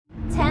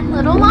10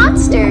 little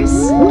monsters.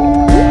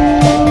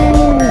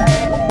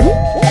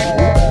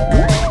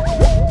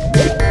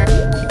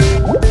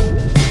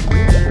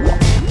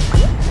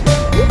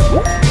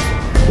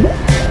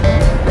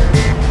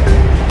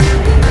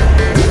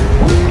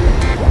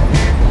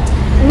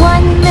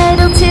 One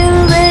little, two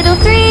little,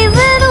 three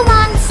little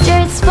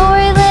monsters, four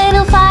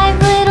little, five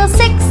little,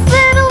 six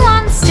little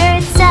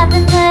monsters,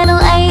 seven little,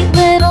 eight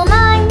little,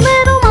 nine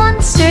little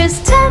monsters,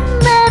 10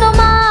 little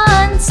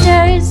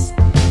monsters.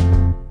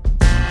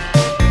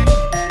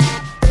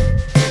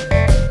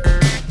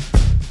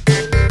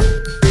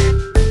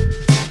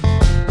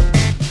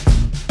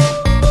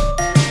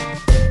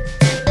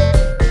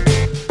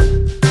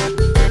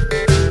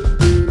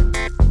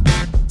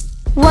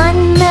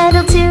 One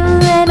little, two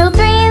little,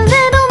 three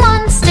little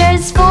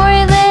monsters, four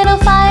little,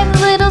 five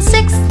little,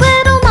 six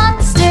little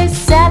monsters,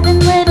 seven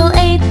little,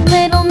 eight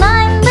little,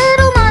 nine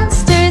little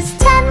monsters,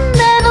 10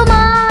 little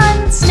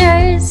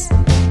monsters.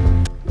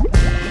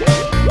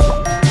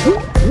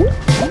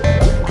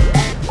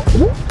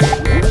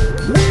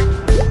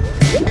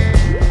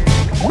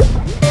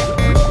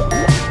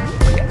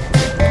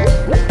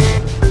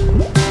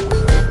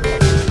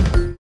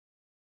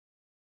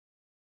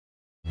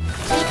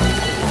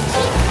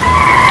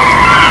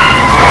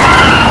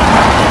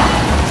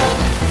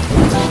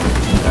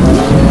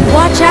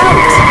 Watch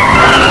out!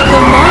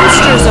 The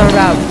monsters are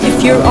out.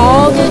 If you're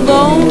all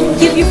alone,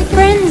 give your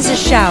friends a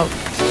shout.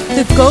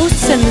 The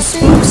ghosts and the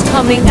spooks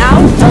coming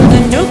out of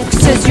the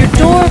nooks as your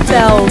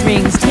doorbell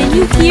rings. Can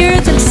you hear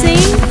them sing?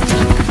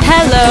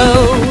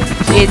 Hello,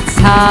 it's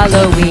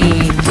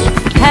Halloween.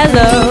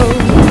 Hello,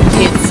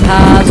 it's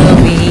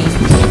Halloween.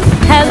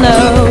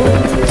 Hello,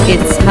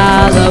 it's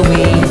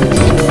Halloween.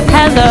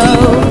 Hello,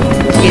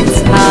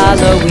 it's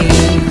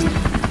Halloween.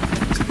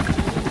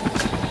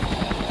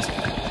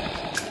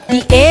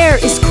 The air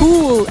is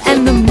cool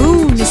and the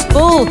moon is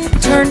full.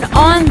 Turn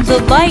on the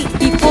light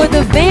before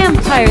the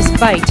vampires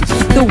bite.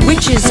 The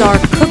witches are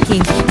cooking,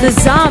 the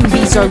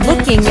zombies are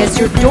looking as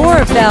your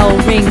doorbell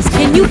rings.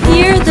 Can you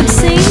hear them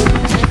sing?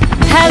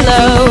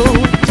 Hello,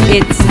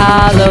 it's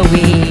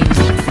Halloween.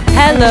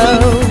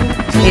 Hello,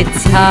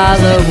 it's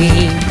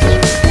Halloween.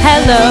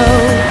 Hello,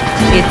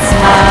 it's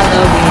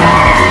Halloween.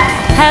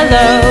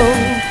 Hello,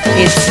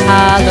 it's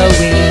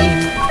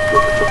Halloween.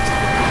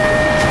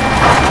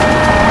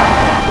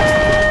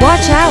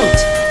 Watch out!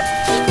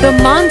 The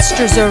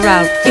monsters are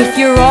out. If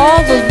you're all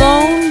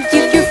alone,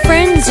 give your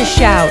friends a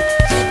shout.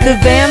 The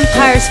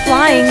vampires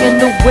flying and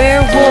the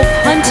werewolf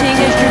hunting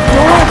as your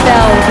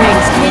doorbell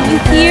rings. Can you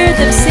hear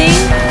them sing?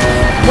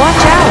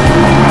 Watch out!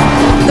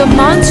 The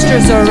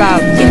monsters are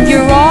out. If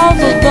you're all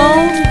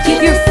alone,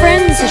 give your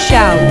friends a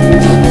shout.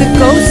 The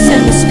ghosts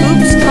and the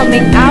spooks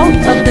coming out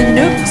of the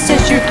nooks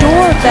as your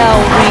doorbell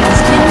rings.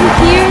 Can you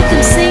hear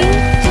them sing?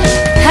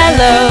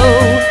 Hello,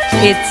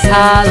 it's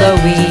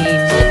Halloween.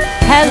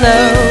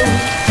 Hello,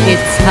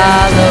 it's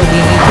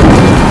Halloween.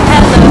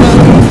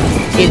 Hello,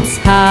 it's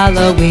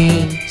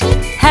Halloween.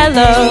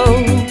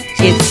 Hello,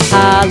 it's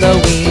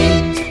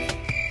Halloween.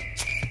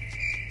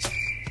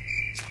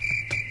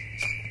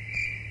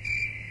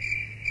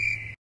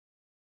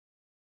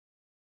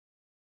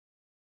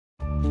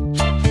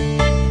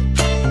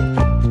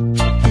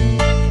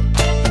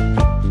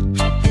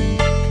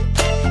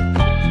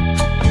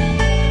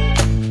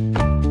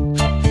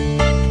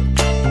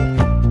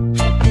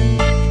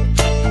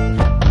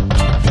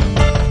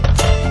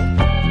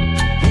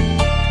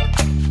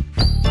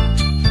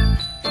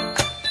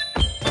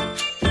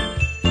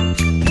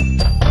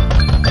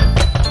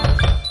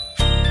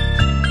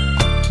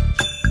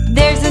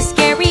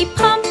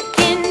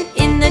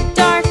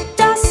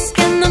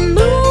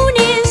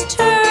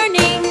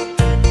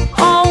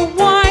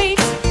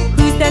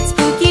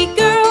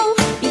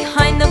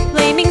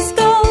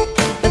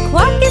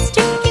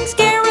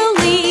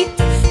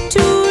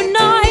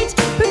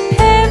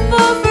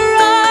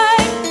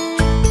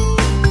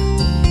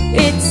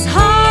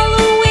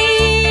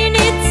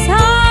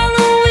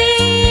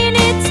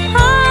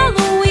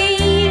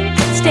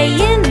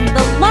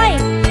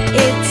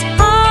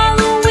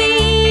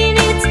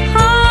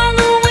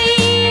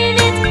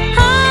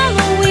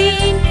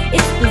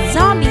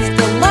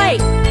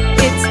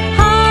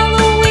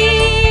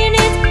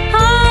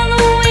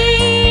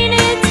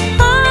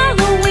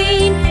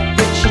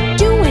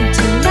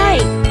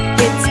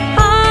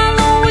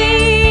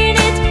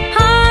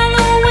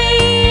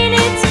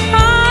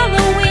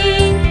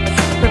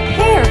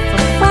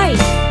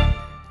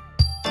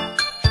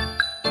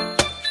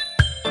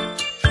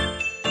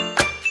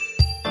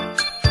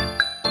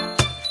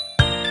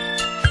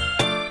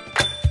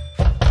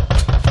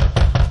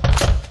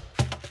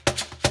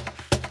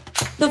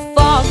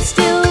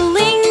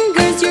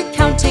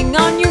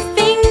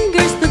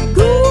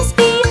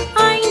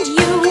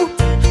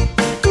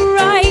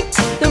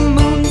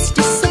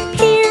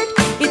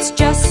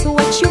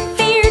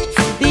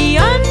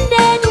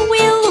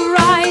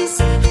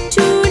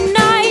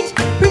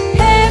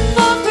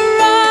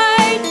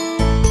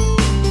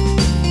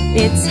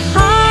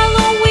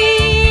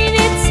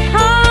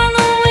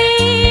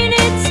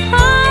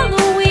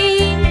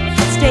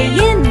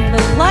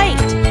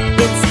 delight.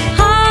 It's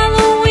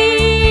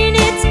Halloween,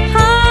 it's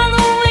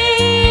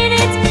Halloween,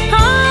 it's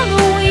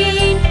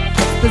Halloween.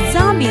 The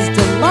zombies'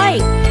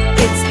 delight.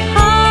 It's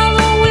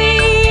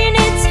Halloween,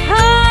 it's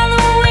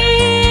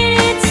Halloween,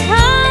 it's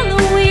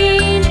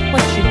Halloween.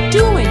 What you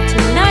doing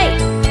tonight?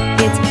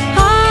 It's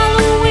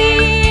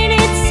Halloween,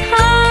 it's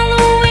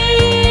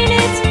Halloween,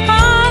 it's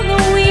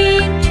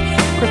Halloween.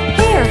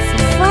 Prepare for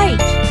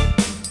fight.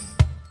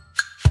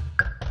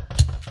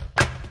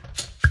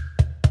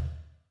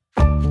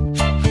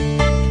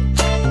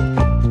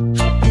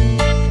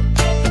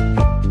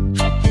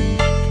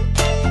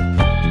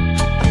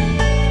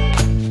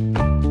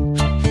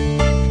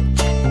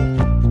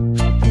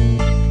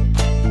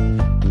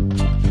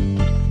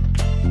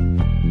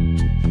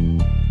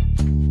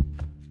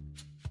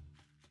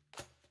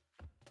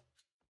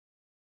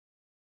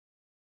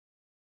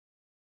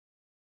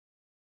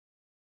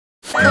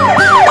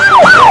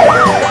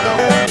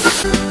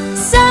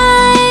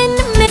 Sun,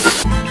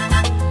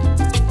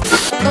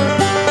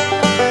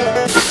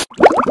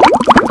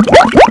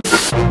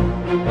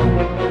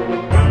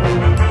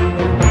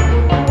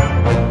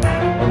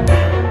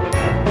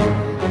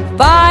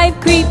 5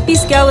 creepy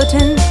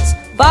skeletons,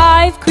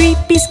 5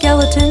 creepy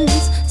skeletons.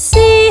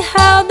 See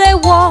how they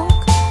walk,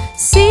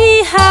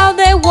 see how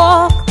they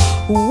walk.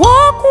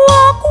 Walk,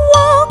 walk,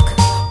 walk,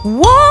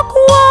 walk,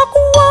 walk,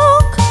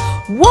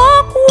 walk,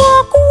 walk,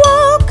 walk,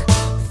 walk.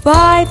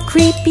 5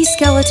 creepy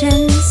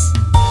skeletons.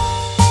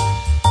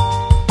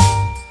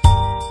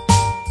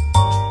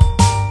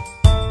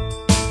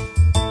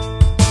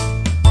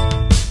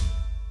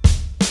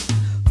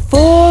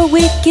 Four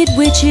wicked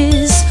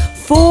witches,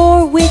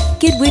 4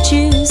 wicked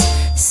witches.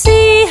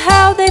 See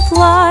how they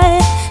fly,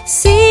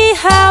 see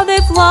how they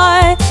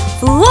fly.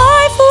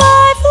 Fly,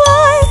 fly,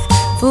 fly,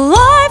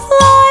 fly,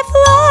 fly,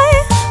 fly,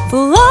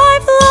 fly,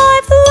 fly,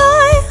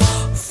 fly.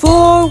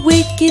 4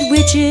 wicked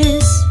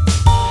witches.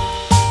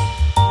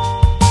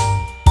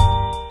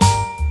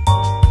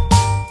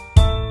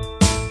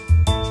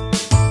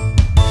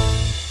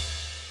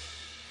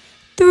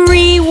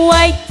 Three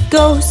white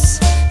ghosts,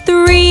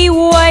 3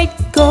 white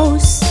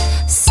ghosts.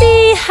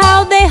 See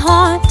how they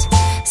haunt,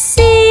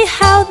 see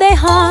how they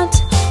haunt.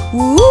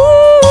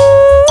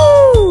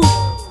 Woo,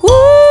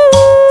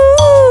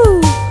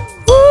 woo,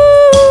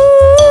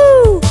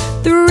 woo.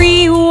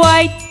 3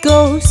 white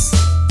ghosts.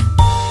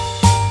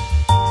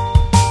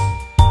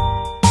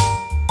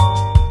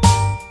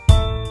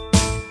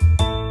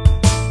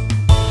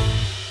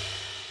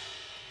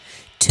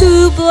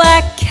 Two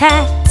black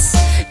cats,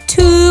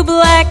 2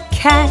 black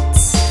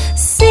cats.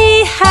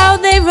 See how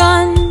they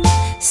run,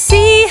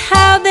 see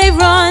how they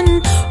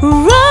run.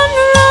 Run,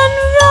 run,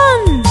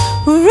 run,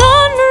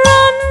 run,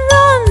 run,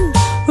 run,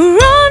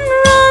 run,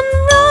 run,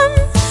 run.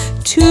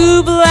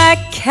 2 black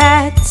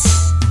cats.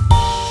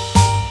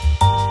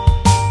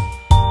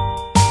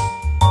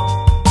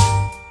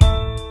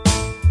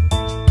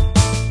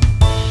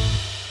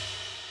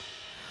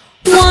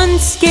 One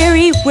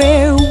scary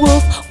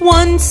werewolf,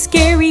 1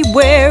 scary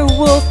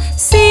werewolf.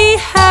 See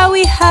how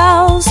he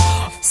howls,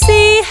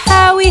 see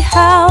how he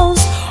howls.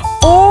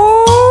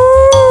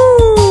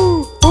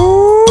 Oh,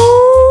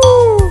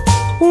 oh.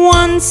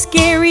 1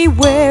 scary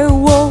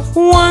werewolf,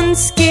 1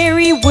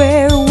 scary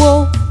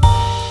werewolf.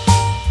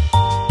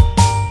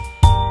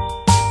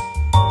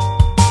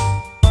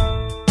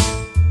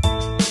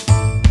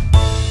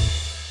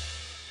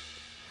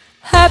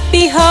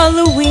 Happy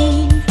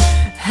Halloween,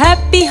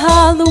 happy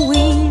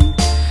Halloween,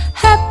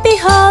 happy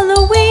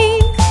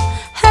Halloween,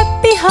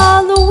 happy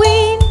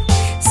Halloween.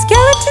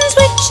 Skeletons,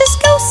 witches,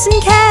 ghosts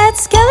and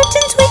cats.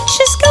 Skeletons,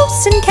 witches,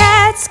 ghosts and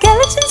cats.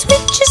 Skeletons,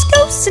 witches,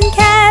 ghosts and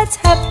cats.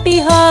 Happy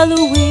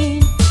Halloween.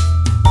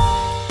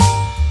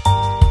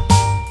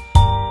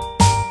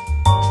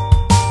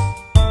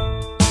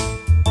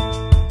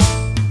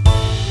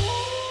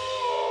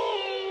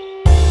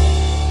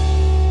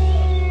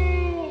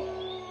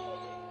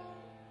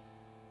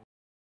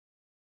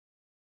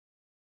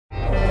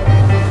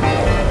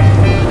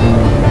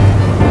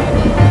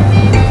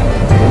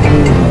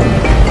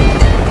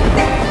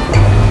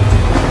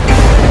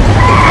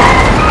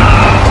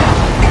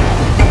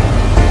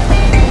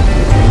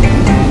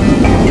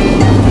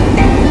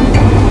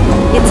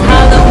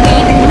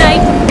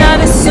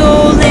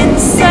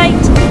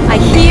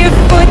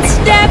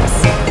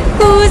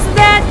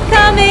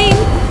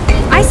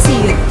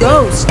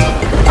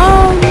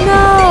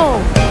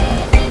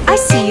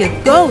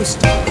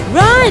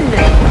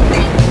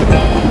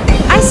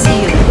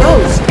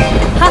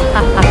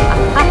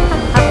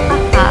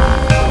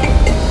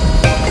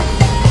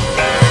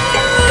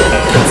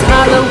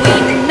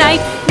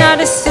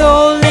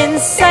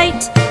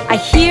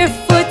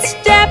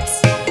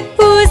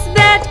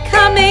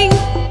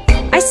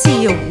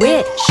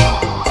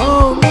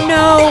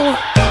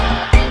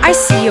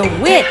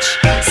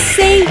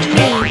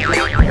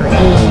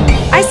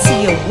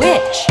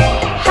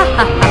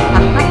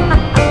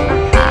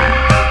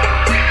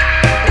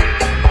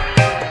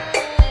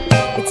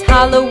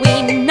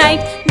 Halloween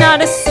night,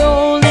 not a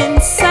soul in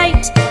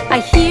sight. I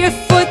hear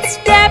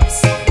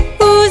footsteps,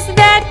 who's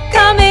that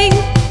coming?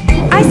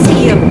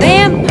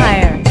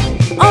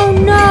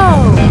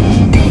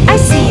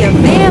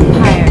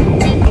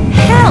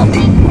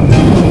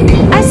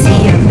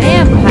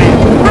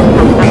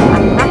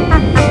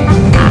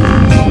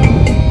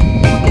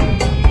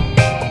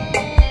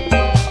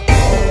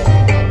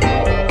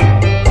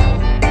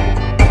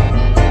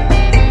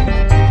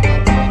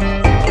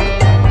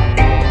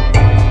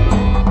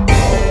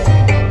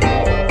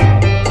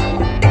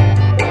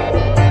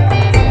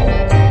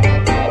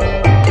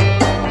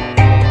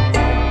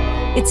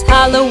 It's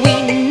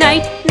Halloween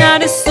night,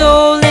 not a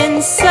soul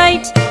in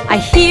sight. I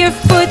hear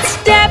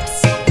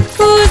footsteps,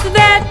 who's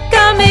that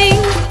coming?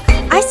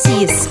 I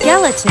see a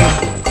skeleton.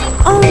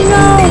 Oh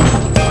no!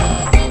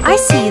 I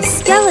see a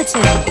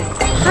skeleton.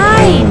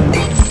 Hide!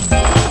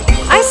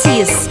 I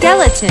see a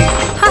skeleton.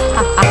 Ha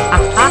ha ha ha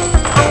ha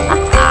ha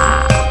ha.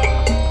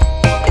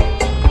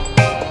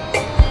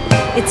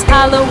 It's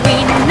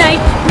Halloween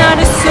night, not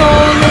a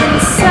soul in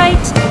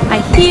sight. I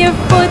hear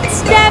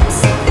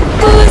footsteps,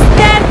 who's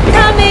that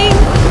coming?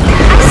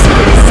 I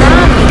see a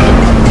zombie.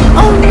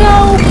 Oh no!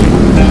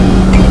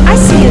 I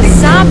see a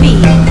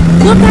zombie.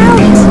 Look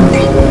out!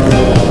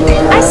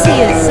 I see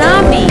a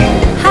zombie.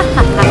 Ha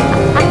ha ha ha ha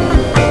ha.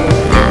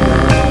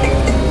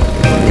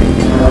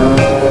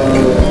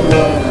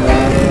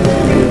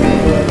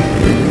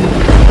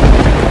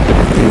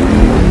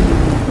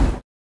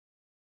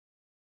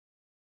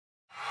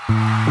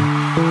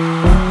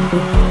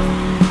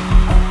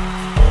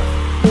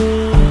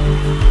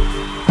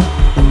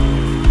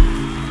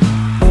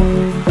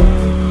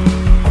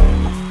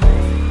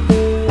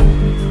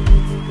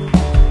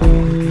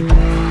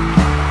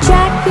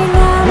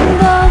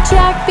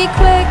 Jack, be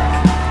quick.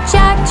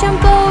 Jack,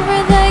 jump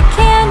over the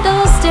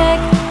candlestick.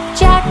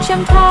 Jack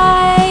jumped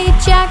high,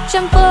 Jack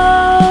jumped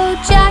low.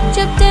 Jack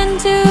jumped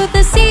into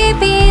the sea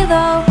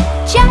below.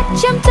 Jack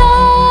jumped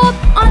up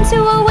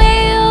onto a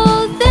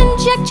whale. Then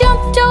Jack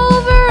jumped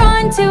over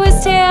onto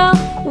his tail,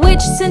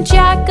 which sent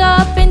Jack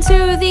up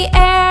into the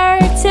air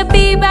to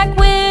be back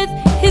with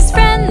his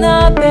friend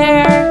the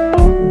bear.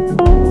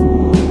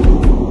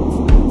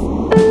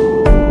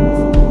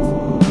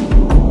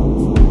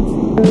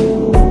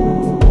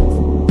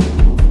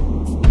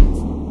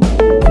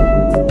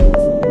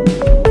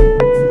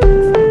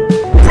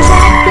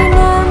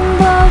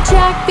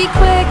 Be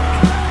quick.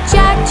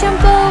 Jack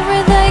jumped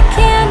over the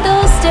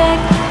candlestick.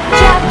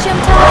 Jack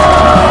jumped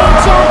high,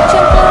 Jack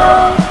jumped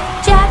low.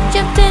 Jack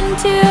jumped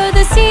into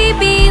the sea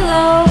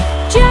below.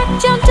 Jack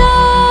jumped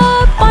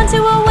up onto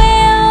a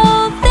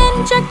whale.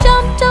 Then Jack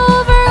jumped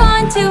over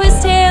onto his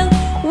tail,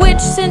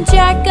 which sent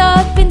Jack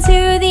up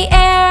into the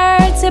air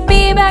to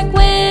be back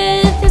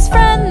with his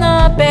friend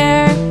the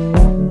bear.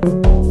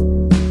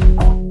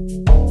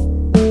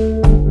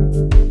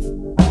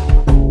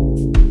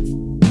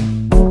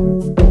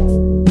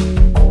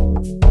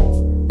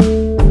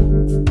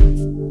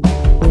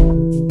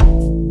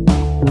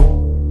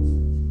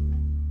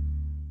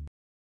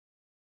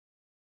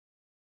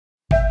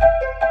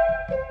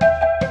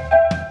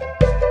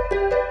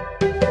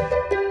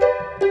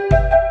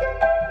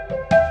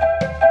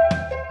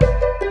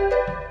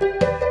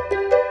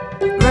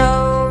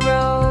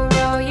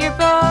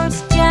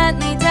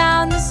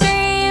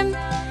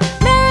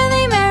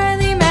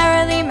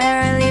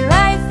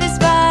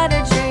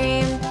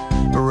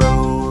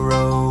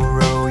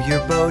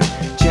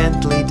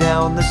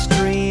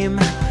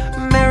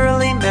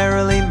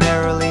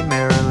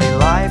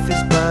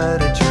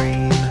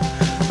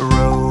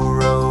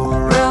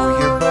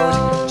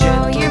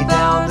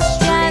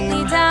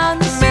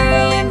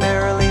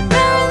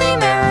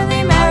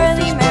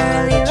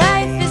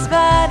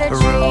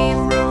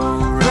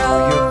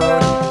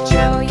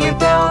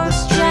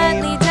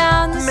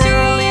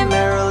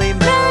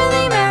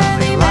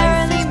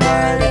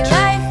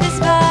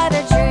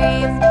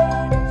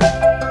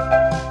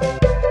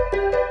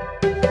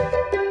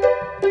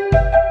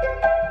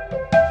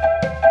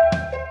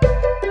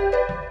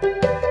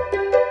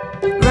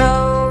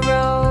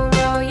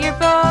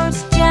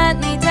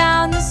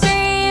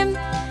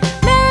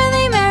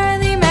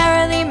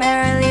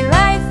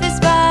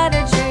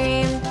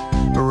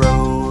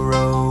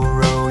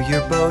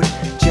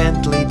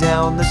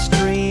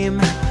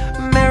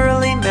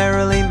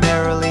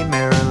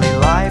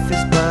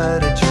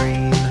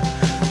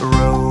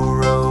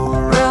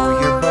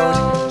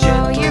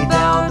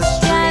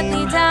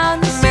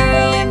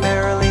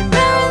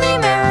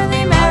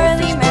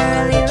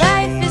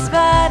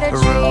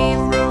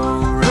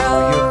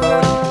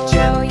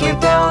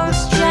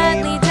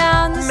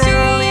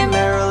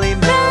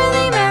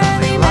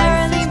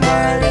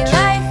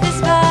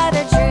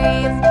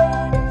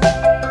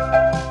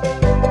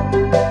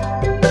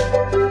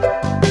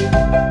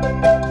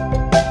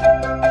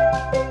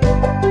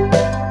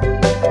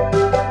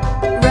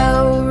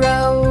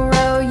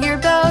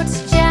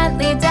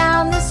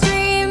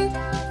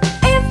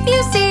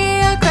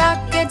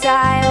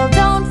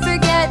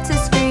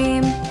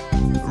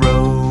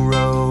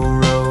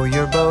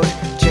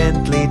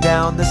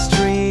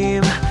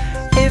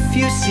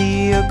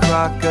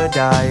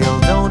 Crocodile,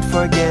 don't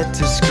forget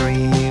to scream.